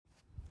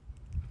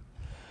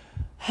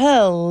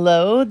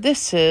Hello,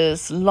 this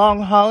is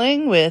Long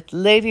Hauling with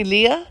Lady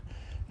Leah,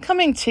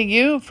 coming to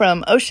you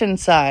from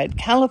Oceanside,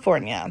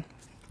 California.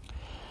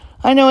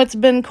 I know it's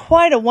been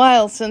quite a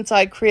while since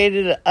I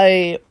created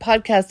a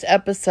podcast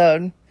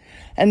episode,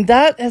 and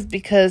that is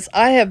because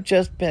I have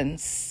just been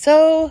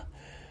so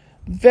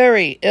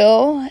very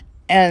ill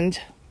and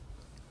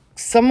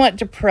somewhat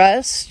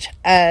depressed,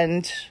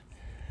 and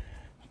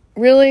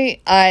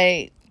really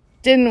I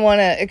didn't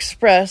want to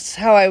express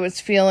how I was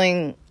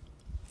feeling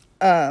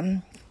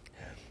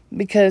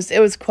because it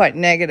was quite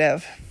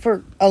negative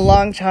for a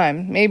long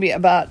time, maybe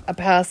about a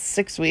past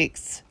 6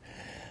 weeks.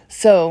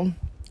 So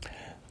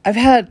I've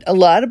had a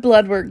lot of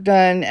blood work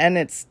done, and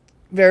it's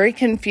very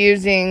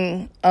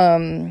confusing.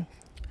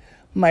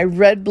 My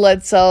red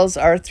blood cells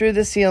are through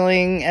the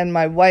ceiling, and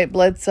my white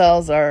blood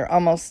cells are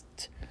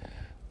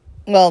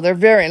they're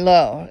very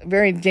low,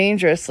 very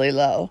dangerously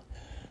low.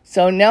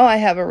 So now I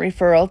have a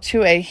referral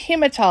to a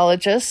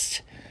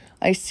hematologist.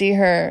 I see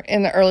her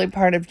in the early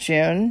part of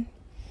June.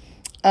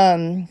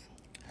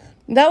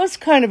 That was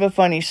kind of a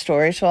funny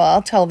story, so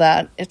I'll tell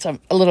that. It's a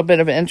little bit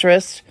of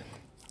interest.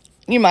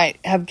 You might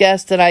have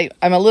guessed that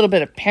I'm a little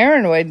bit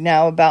paranoid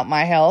now about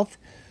my health,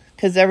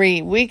 because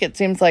every week it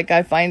seems like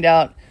I find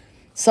out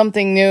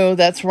something new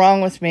that's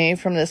wrong with me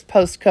from this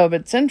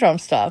post-COVID syndrome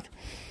stuff.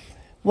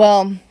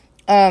 Well,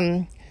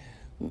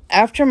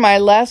 after my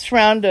last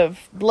round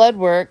of blood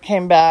work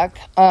came back,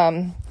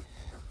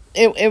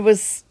 it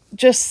was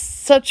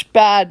just such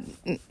bad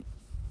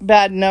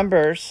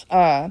numbers,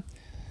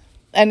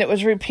 and it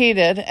was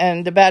repeated,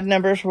 and the bad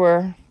numbers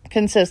were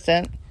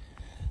consistent,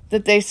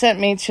 that they sent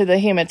me to the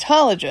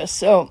hematologist.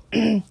 So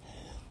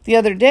the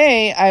other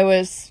day I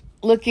was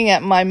looking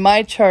at my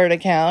MyChart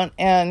account,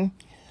 and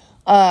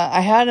I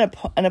had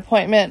an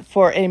appointment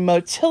for a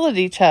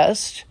motility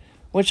test,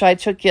 which I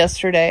took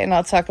yesterday, and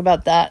I'll talk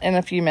about that in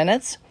a few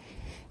minutes.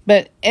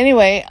 But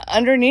anyway,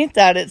 underneath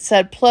that it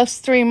said plus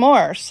 3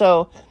 more.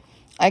 So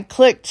I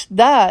clicked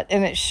that,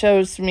 and it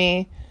shows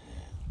me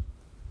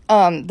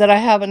that I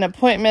have an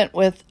appointment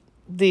with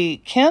the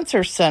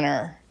cancer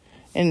center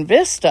in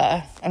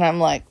Vista. And I'm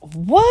like,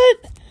 what?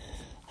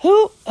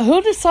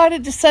 Who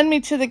decided to send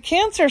me to the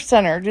cancer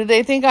center? Do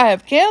they think I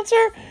have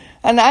cancer?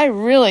 And I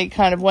really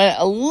kind of went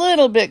a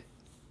little bit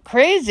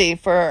crazy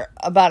for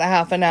about a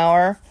half an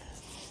hour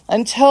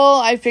until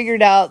I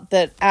figured out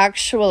that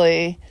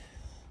actually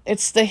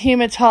it's the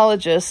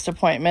hematologist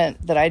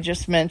appointment that I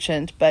just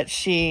mentioned, but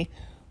she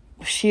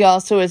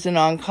also is an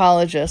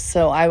oncologist,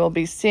 so I will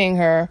be seeing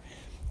her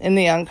in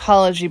the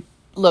oncology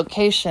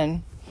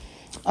location,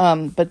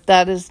 but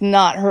that is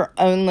not her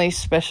only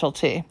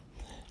specialty.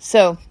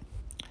 So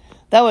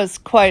that was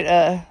quite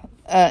a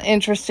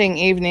interesting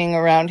evening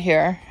around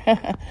here.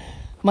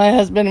 My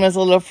husband was a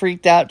little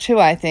freaked out too,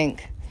 I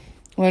think,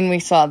 when we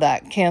saw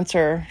that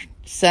cancer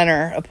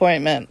center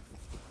appointment.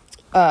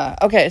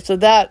 Okay, so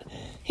that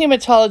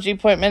hematology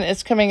appointment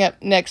is coming up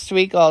next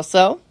week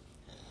also.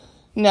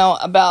 Now,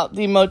 about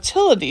the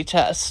motility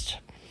test.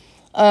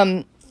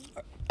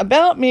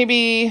 About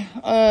maybe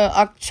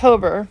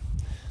October,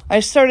 I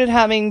started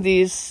having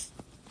these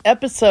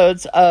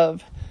episodes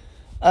of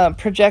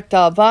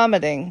projectile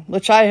vomiting,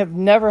 which I have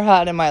never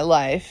had in my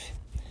life.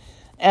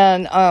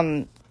 And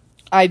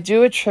I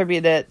do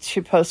attribute it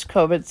to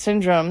post-COVID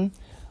syndrome,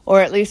 or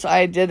at least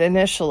I did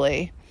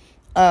initially.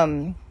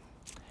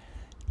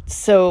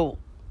 So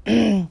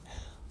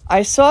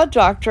I saw a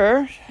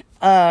doctor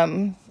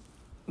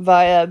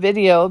via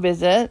video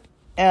visit,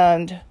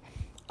 and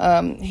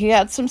he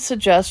had some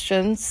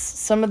suggestions.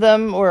 Some of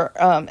them were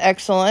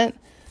excellent.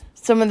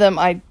 Some of them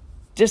I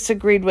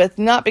disagreed with,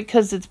 not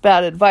because it's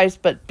bad advice,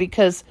 but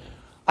because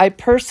I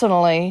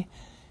personally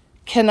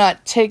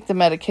cannot take the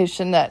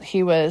medication that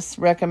he was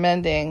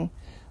recommending,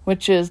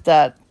 which is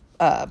that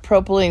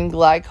propylene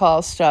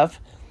glycol stuff.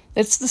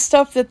 It's the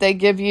stuff that they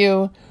give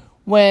you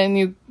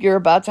when you're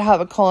about to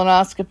have a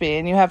colonoscopy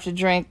and you have to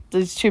drink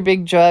these 2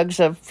 big jugs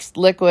of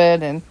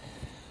liquid, and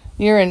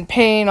you're in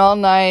pain all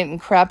night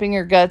and crapping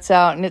your guts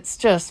out, and it's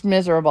just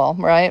miserable,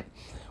 right?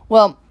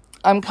 Well,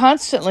 I'm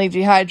constantly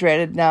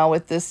dehydrated now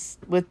with this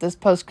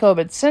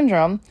post-COVID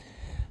syndrome.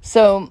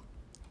 So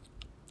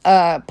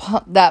that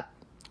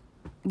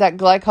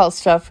glycol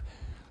stuff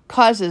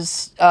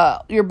causes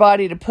your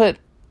body to put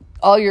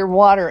all your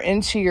water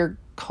into your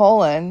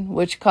colon,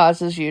 which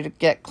causes you to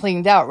get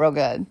cleaned out real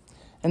good.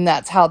 And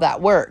that's how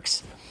that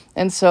works.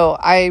 And so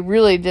I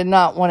really did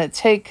not want to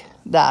take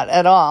that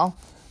at all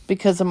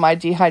because of my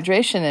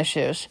dehydration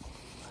issues.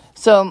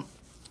 So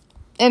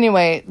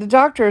anyway, the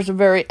doctor is a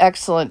very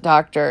excellent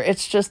doctor.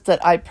 It's just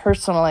that I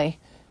personally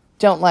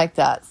don't like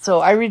that. So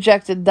I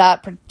rejected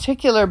that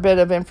particular bit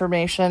of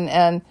information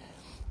and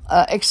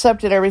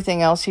accepted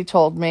everything else he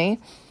told me,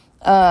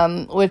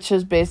 which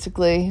is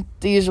basically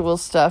the usual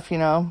stuff,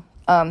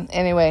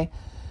 Anyway,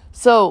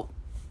 so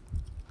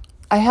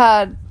I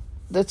had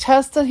the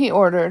test that he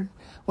ordered,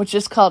 which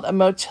is called a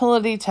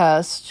motility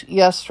test,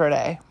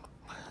 yesterday.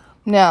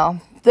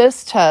 Now,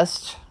 this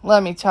test,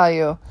 let me tell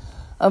you,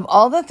 of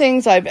all the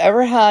things I've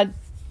ever had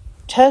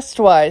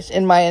test-wise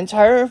in my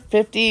entire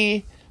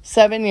 50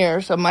 7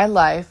 years of my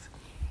life,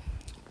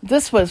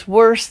 this was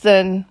worse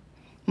than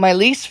my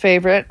least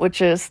favorite,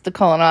 which is the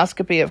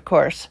colonoscopy, of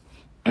course.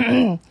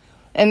 And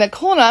the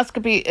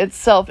colonoscopy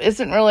itself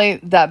isn't really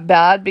that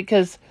bad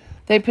because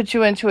they put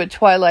you into a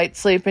twilight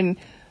sleep and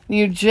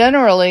you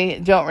generally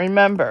don't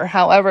remember.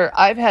 However,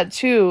 I've had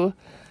 2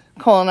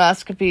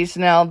 colonoscopies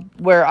now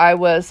where I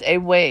was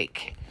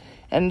awake.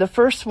 And the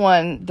first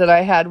one that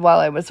I had while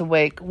I was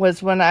awake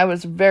was when I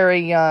was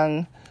very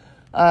young.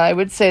 I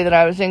would say that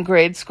I was in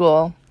grade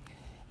school.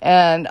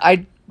 And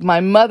my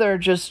mother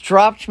just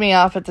dropped me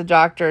off at the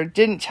doctor,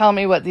 didn't tell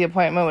me what the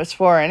appointment was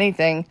for or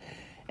anything.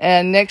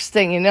 And next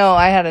thing you know,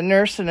 I had a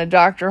nurse and a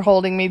doctor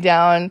holding me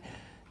down,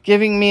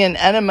 giving me an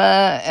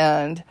enema.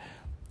 And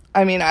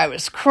I mean, I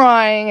was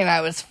crying and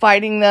I was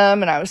fighting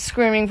them and I was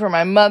screaming for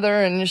my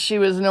mother and she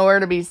was nowhere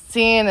to be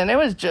seen. And it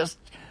was just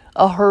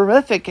a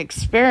horrific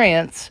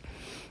experience.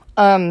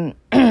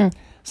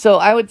 So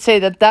I would say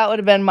that would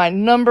have been my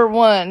number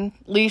 1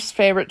 least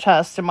favorite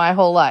test in my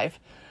whole life.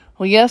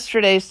 Well,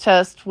 yesterday's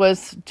test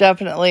was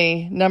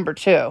definitely number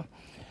 2.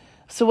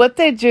 So what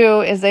they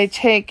do is they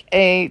take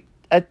a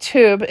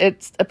tube.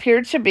 It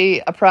appeared to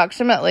be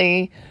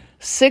approximately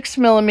 6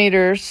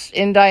 millimeters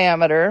in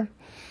diameter,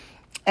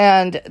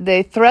 and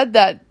they thread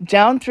that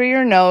down through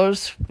your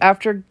nose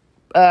after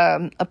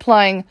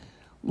applying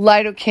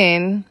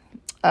lidocaine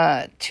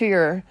to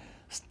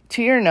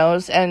your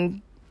nose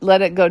and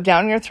let it go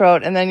down your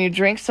throat, and then you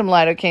drink some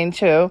lidocaine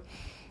too,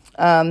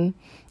 and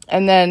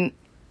then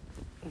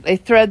they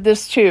thread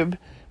this tube,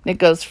 and it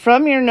goes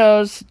from your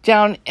nose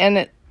down,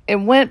 and it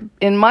went,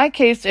 in my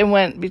case, it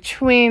went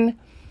between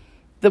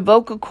the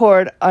vocal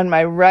cord on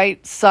my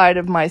right side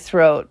of my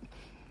throat.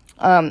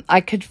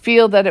 I could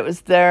feel that it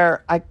was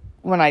there.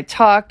 When I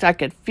talked, I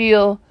could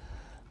feel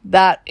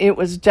that it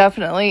was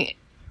definitely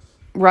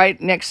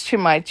right next to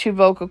my 2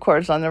 vocal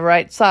cords on the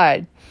right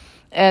side.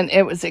 And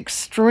it was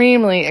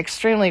extremely,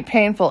 extremely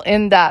painful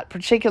in that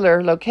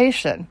particular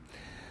location.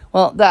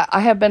 Well,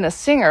 I have been a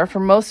singer for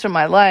most of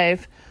my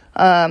life.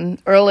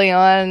 Early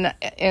on,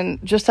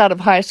 just out of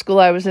high school,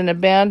 I was in a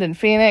band in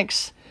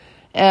Phoenix.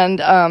 And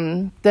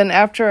then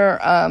after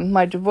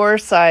my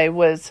divorce, I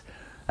was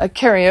a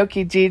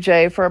karaoke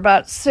DJ for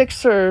about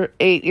 6 or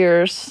 8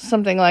 years,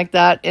 something like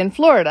that, in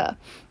Florida.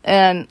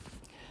 And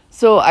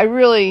so I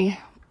really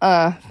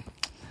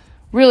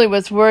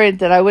was worried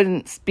that I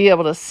wouldn't be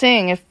able to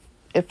sing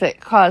if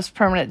it caused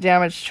permanent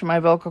damage to my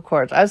vocal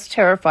cords. I was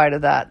terrified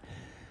of that.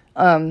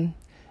 And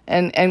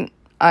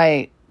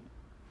I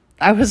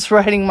was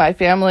writing my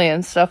family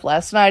and stuff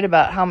last night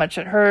about how much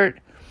it hurt.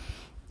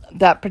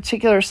 That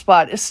particular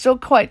spot is still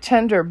quite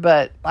tender,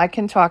 but I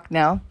can talk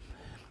now.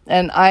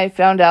 And I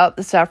found out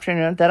this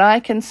afternoon that I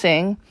can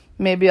sing.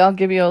 Maybe I'll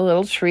give you a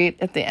little treat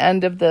at the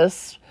end of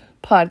this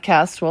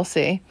podcast. We'll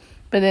see.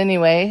 But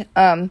anyway,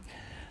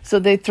 so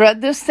they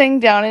thread this thing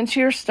down into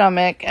your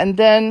stomach, and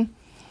then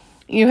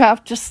you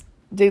have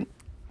to,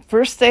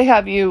 first they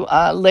have you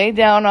lay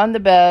down on the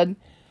bed,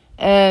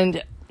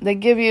 and they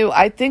give you,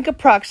 I think,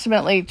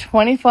 approximately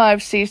 25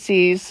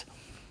 cc's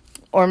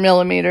or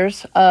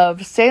millimeters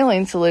of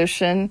saline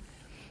solution.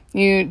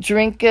 You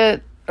drink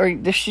it, or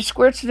she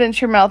squirts it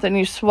into your mouth and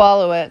you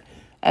swallow it.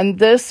 And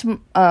this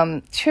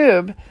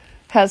tube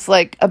has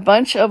like a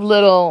bunch of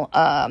little,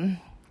 I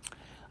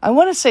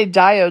want to say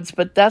diodes,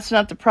 but that's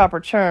not the proper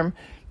term.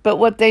 But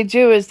what they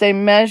do is they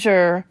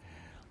measure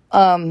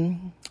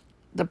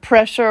the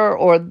pressure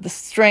or the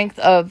strength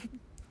of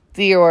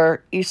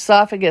your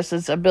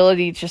esophagus's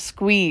ability to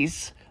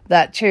squeeze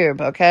that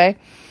tube, okay?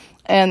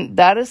 And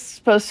that is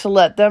supposed to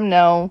let them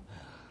know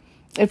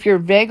if your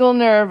vagal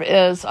nerve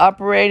is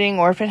operating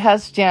or if it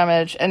has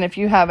damage, and if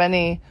you have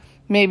any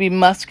maybe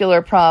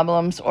muscular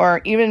problems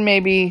or even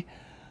maybe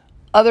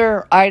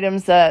other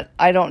items that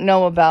I don't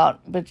know about,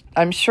 but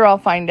I'm sure I'll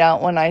find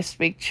out when I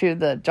speak to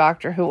the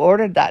doctor who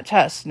ordered that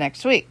test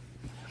next week.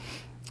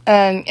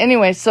 And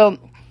anyway, so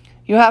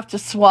you have to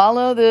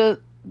swallow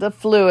the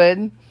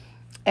fluid,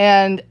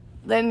 and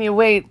then you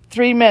wait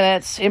 3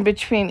 minutes in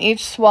between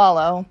each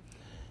swallow.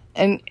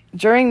 And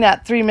during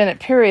that 3-minute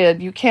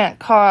period, you can't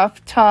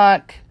cough,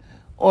 talk,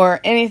 or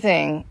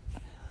anything,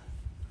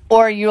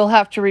 or you'll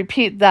have to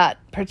repeat that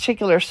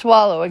particular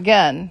swallow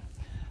again.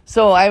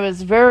 So I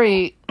was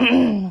very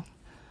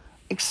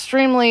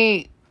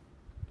extremely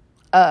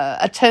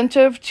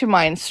attentive to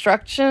my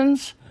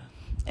instructions,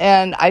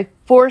 and I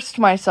forced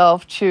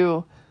myself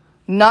to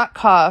not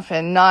cough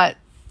and not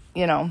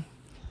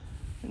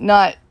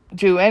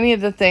do any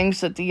of the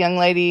things that the young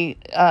lady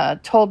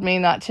told me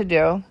not to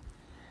do.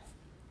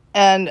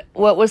 And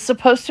what was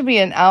supposed to be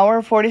an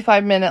hour,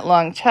 45-minute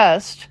long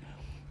test,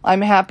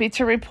 I'm happy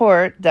to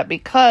report that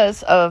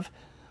because of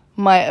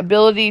my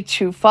ability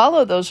to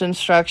follow those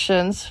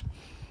instructions,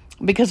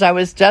 because I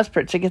was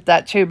desperate to get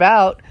that tube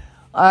out,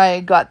 I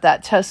got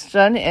that test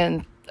done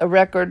in a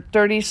record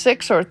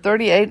 36 or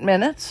 38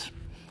 minutes.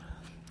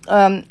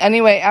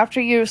 Anyway, after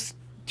you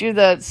do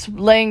the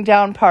laying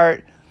down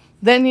part,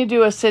 then you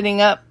do a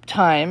sitting up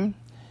time.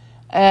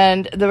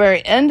 And the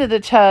very end of the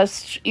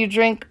test, you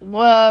drink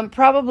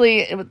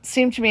probably, it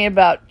seemed to me,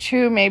 about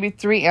 2, maybe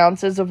 3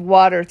 ounces of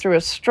water through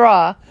a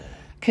straw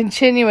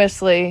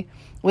continuously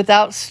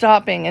without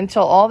stopping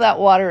until all that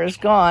water is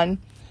gone.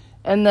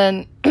 And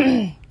then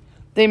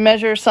they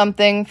measure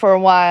something for a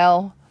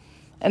while.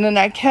 And then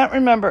I can't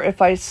remember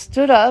if I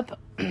stood up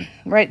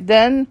right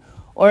then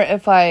or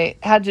if I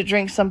had to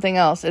drink something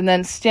else and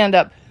then stand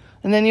up.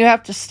 And then you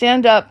have to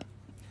stand up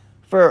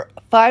for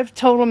 5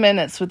 total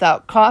minutes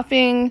without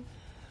coughing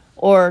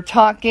or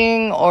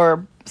talking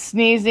or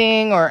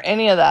sneezing or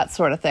any of that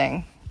sort of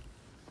thing.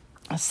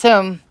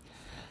 So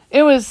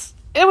it was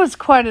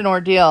quite an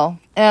ordeal.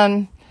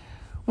 And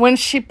when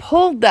she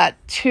pulled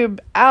that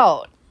tube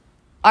out,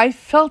 I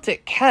felt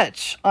it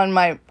catch on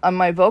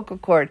my vocal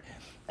cord.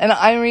 And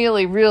I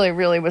really, really,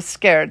 really was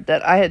scared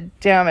that I had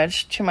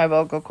damage to my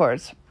vocal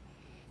cords.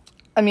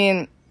 I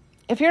mean,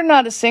 if you're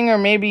not a singer,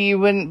 maybe you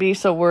wouldn't be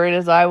so worried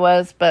as I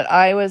was, but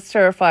I was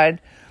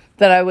terrified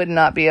that I would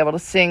not be able to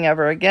sing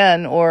ever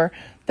again, or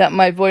that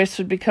my voice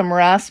would become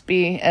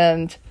raspy,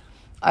 and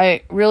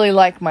I really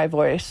like my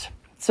voice.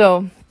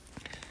 So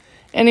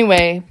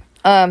anyway,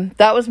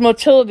 that was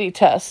motility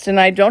test, and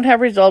I don't have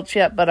results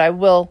yet, but I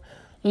will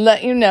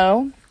let you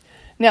know.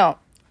 Now,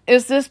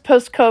 is this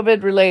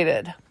post-COVID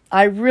related?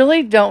 I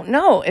really don't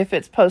know if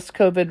it's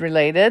post-COVID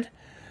related.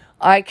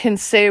 I can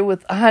say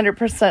with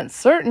 100%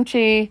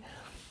 certainty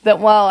that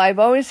while I've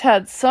always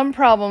had some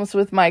problems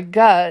with my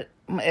gut,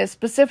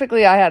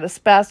 specifically I had a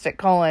spastic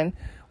colon,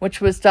 which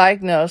was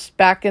diagnosed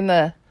back in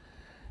the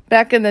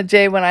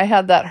day when I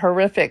had that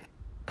horrific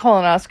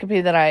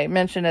colonoscopy that I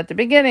mentioned at the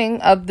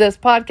beginning of this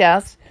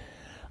podcast.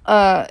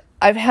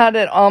 I've had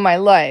it all my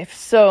life.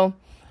 So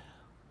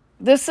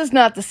this is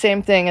not the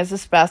same thing as a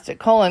spastic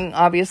colon.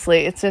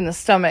 Obviously, it's in the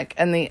stomach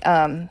and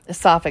the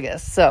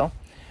esophagus. So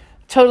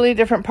totally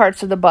different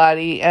parts of the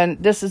body,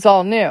 and this is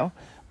all new.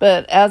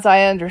 But as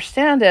I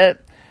understand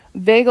it,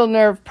 vagal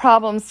nerve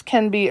problems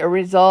can be a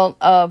result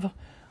of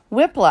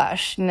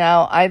whiplash.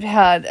 Now, I've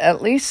had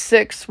at least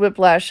 6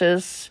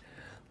 whiplashes,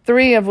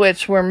 3 of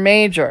which were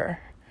major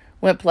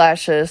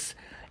whiplashes,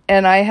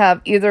 and I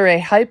have either a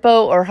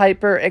hypo or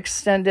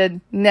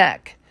hyperextended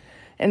neck.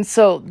 And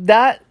so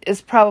that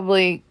is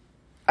probably,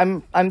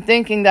 I'm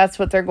thinking that's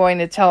what they're going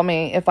to tell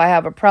me if I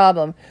have a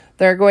problem.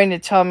 They're going to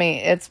tell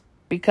me it's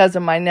because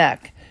of my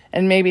neck,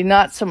 and maybe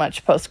not so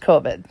much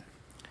post-COVID.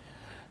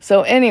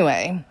 So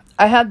anyway,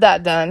 I had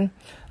that done.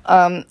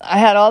 I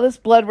had all this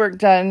blood work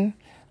done,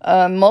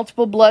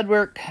 multiple blood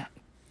work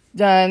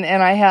done,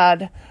 and I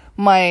had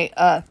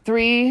my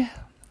 3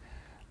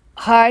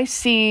 high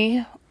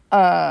C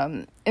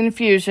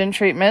infusion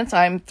treatments.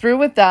 I'm through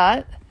with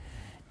that,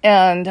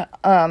 and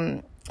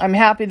I'm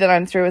happy that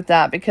I'm through with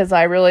that because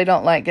I really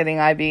don't like getting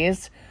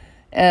IVs,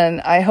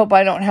 and I hope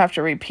I don't have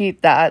to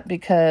repeat that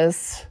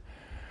because,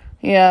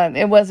 yeah,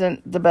 it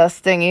wasn't the best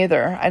thing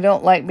either. I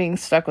don't like being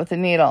stuck with a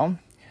needle.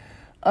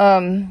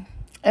 And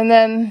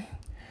then,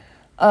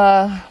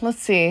 let's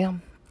see.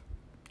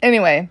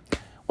 Anyway,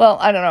 well,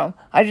 I don't know.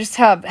 I just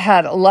have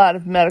had a lot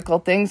of medical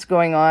things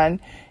going on.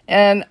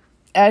 And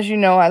as you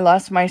know, I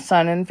lost my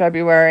son in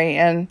February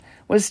and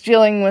was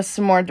dealing with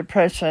some more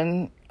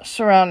depression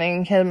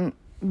surrounding him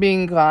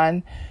being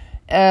gone.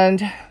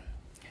 And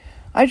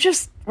I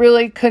just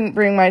really couldn't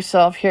bring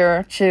myself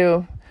here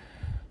to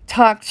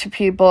talk to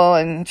people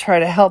and try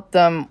to help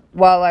them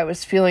while I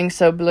was feeling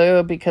so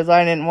blue, because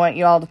I didn't want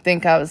you all to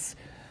think I was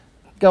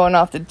going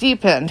off the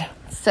deep end.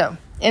 So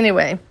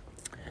anyway,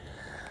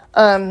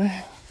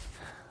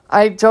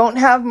 I don't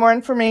have more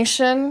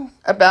information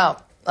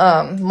about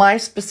my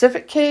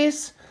specific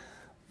case,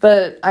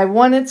 but I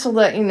wanted to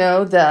let you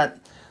know that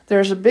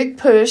there's a big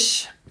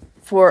push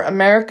for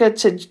America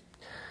to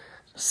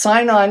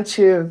sign on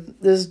to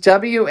this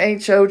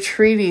WHO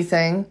treaty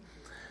thing,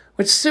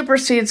 which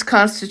supersedes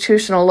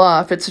constitutional law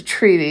if it's a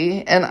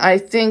treaty. And I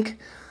think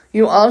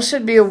you all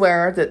should be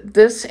aware that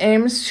this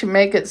aims to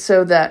make it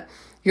so that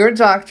your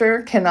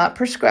doctor cannot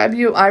prescribe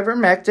you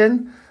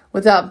ivermectin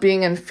without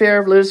being in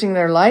fear of losing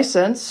their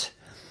license.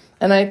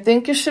 And I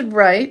think you should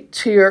write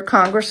to your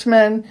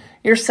congressmen,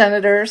 your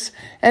senators,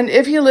 and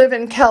if you live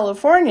in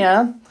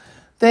California,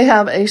 they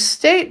have a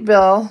state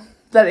bill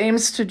that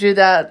aims to do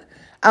that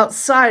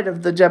outside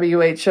of the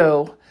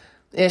WHO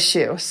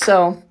issue.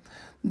 So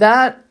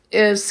that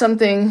is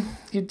something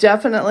you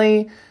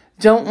definitely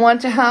don't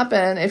want to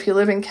happen if you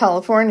live in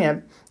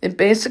California. It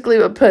basically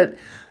would put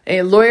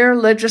a lawyer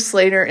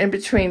legislator in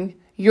between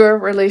your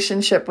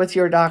relationship with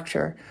your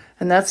doctor,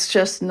 and that's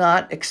just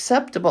not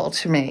acceptable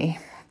to me.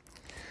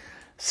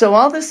 So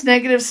all this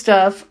negative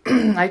stuff,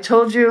 I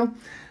told you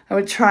I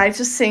would try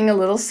to sing a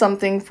little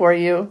something for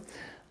you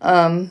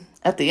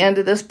at the end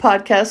of this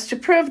podcast to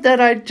prove that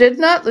I did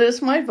not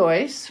lose my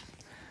voice.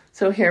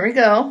 So here we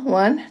go.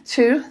 1,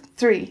 2,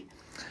 3.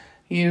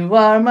 You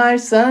are my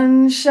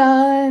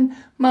sunshine,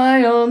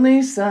 my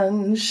only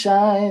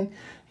sunshine.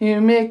 You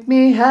make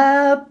me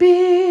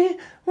happy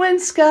when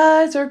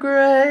skies are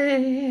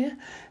gray.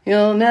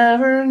 You'll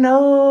never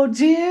know,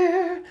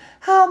 dear,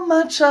 how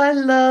much I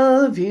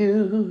love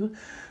you.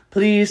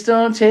 Please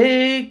don't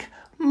take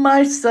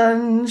my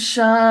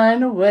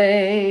sunshine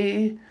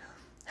away.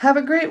 Have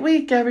a great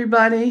week,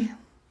 everybody.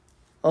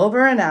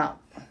 Over and out.